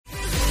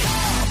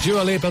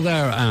Dua Lipa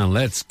there, and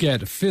let's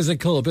get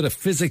physical. A bit of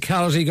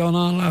physicality going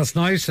on last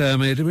night.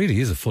 It really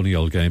is a funny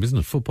old game, isn't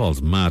it?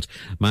 Football's mad.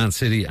 Man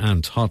City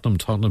and Tottenham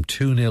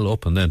 2-0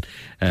 up, and then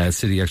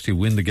City actually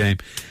win the game.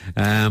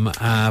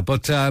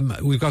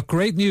 But we've got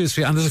great news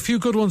for you, and there's a few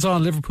good ones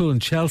on. Liverpool and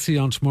Chelsea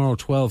on tomorrow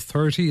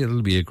 12:30.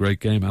 It'll be a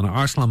great game. And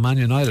Arsenal and Man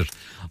United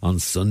on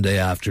Sunday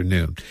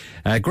afternoon.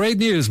 Great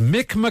news.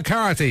 Mick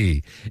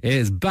McCarthy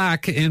is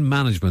back in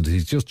management.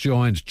 He's just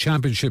joined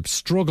Championship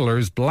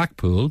strugglers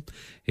Blackpool.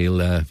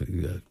 He'll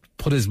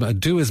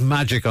do his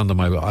magic on them,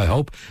 I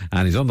hope.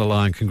 And he's on the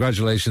line.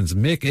 Congratulations,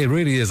 Mick. It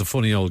really is a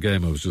funny old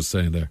game, I was just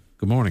saying there.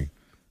 Good morning.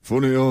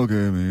 Funny old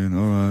game, Ian.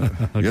 All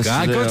right.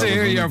 Good to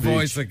hear your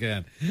voice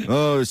again.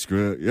 Oh, it's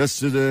great.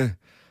 Yesterday,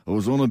 I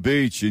was on a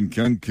beach in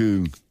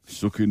Cancun,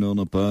 sucking on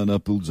a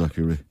pineapple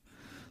daiquiri.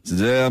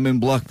 Today, I'm in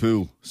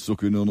Blackpool,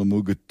 sucking on a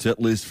mug of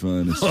Tetley's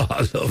finest.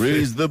 Oh,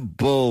 Freeze the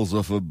balls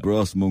off a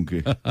brass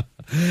monkey.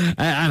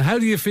 And how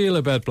do you feel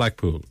about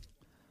Blackpool?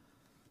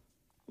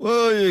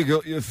 Well, you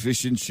got your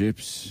fish and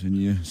chips, and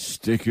your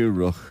stick of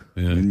rock,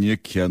 and your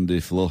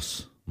candy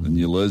floss, and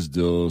your Les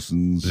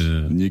Dawsons,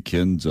 and your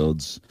Ken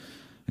Todds,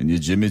 and your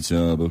Jimmy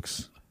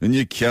Tarbucks, and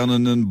your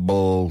cannon and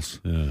balls.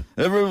 Yeah.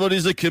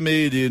 Everybody's a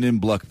comedian in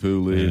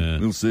Blackpool, Ian. Yeah.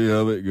 We'll see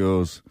how it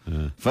goes.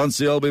 Yeah.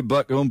 Fancy I'll be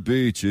back on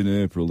beach in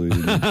April,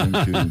 Ian,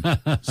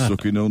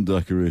 sucking on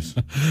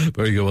daiquiris.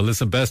 Very good. Well,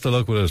 listen, best of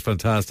luck with it. It's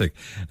fantastic.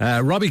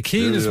 Robbie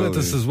Keane is with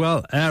us as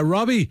well.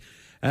 Robbie,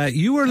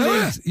 you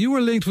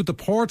were linked with the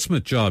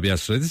Portsmouth job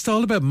yesterday. This is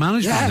all about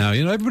management now.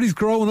 You know, everybody's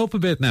growing up a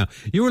bit now.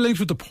 You were linked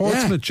with the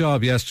Portsmouth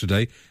job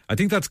yesterday. I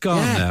think that's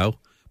gone now.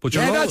 But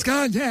that's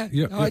gone,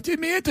 I did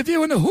my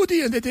interview in a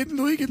hoodie and they didn't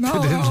like it. No.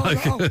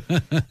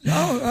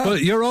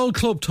 But your old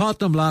club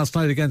Tottenham last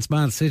night against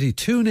Man City,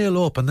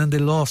 2-0 up, and then they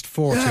lost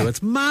 4-2.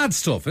 It's mad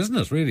stuff, isn't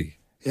it, really?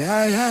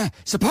 Yeah.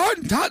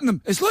 Supporting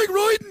Tottenham, it's like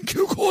riding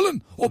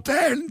Cuchulainn up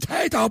there in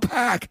Tato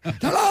Park.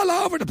 They're all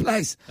over the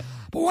place.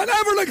 But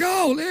whenever the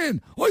goal in,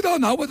 I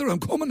don't know whether I'm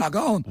coming or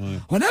going.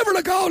 Whenever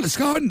the goal is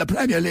scored in the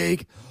Premier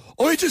League,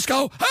 I just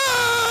go,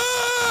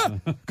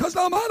 because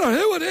no matter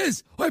who it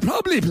is, I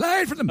probably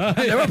played for them. And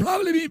they were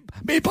probably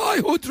me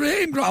boyhood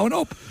dream growing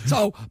up.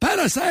 So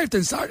better safe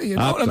than sorry, you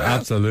know what I mean?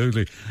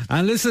 Absolutely.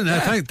 And listen,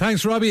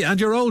 thanks, Robbie. And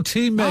your old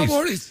teammate, no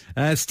worries.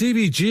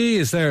 Stevie G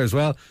is there as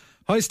well.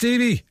 Hi,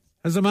 Stevie.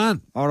 How's the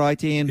man? All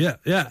right, Ian.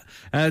 Yeah.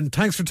 And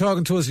thanks for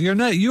talking to us. You're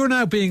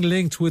now being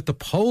linked with the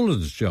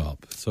Poland's job.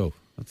 So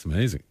that's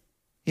amazing.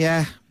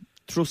 Yeah.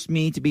 Trust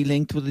me to be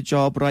linked with a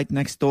job right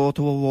next door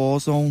to a war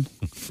zone.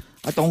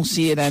 I don't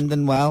see it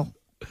ending well.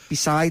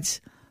 Besides,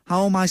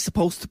 how am I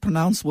supposed to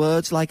pronounce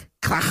words like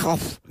Krakow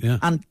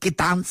and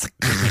Gdansk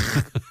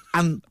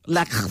and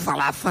Lech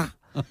Walesa?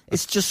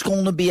 It's just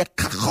going to be a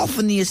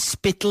cacophony of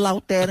spittle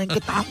out there in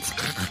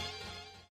Gdansk.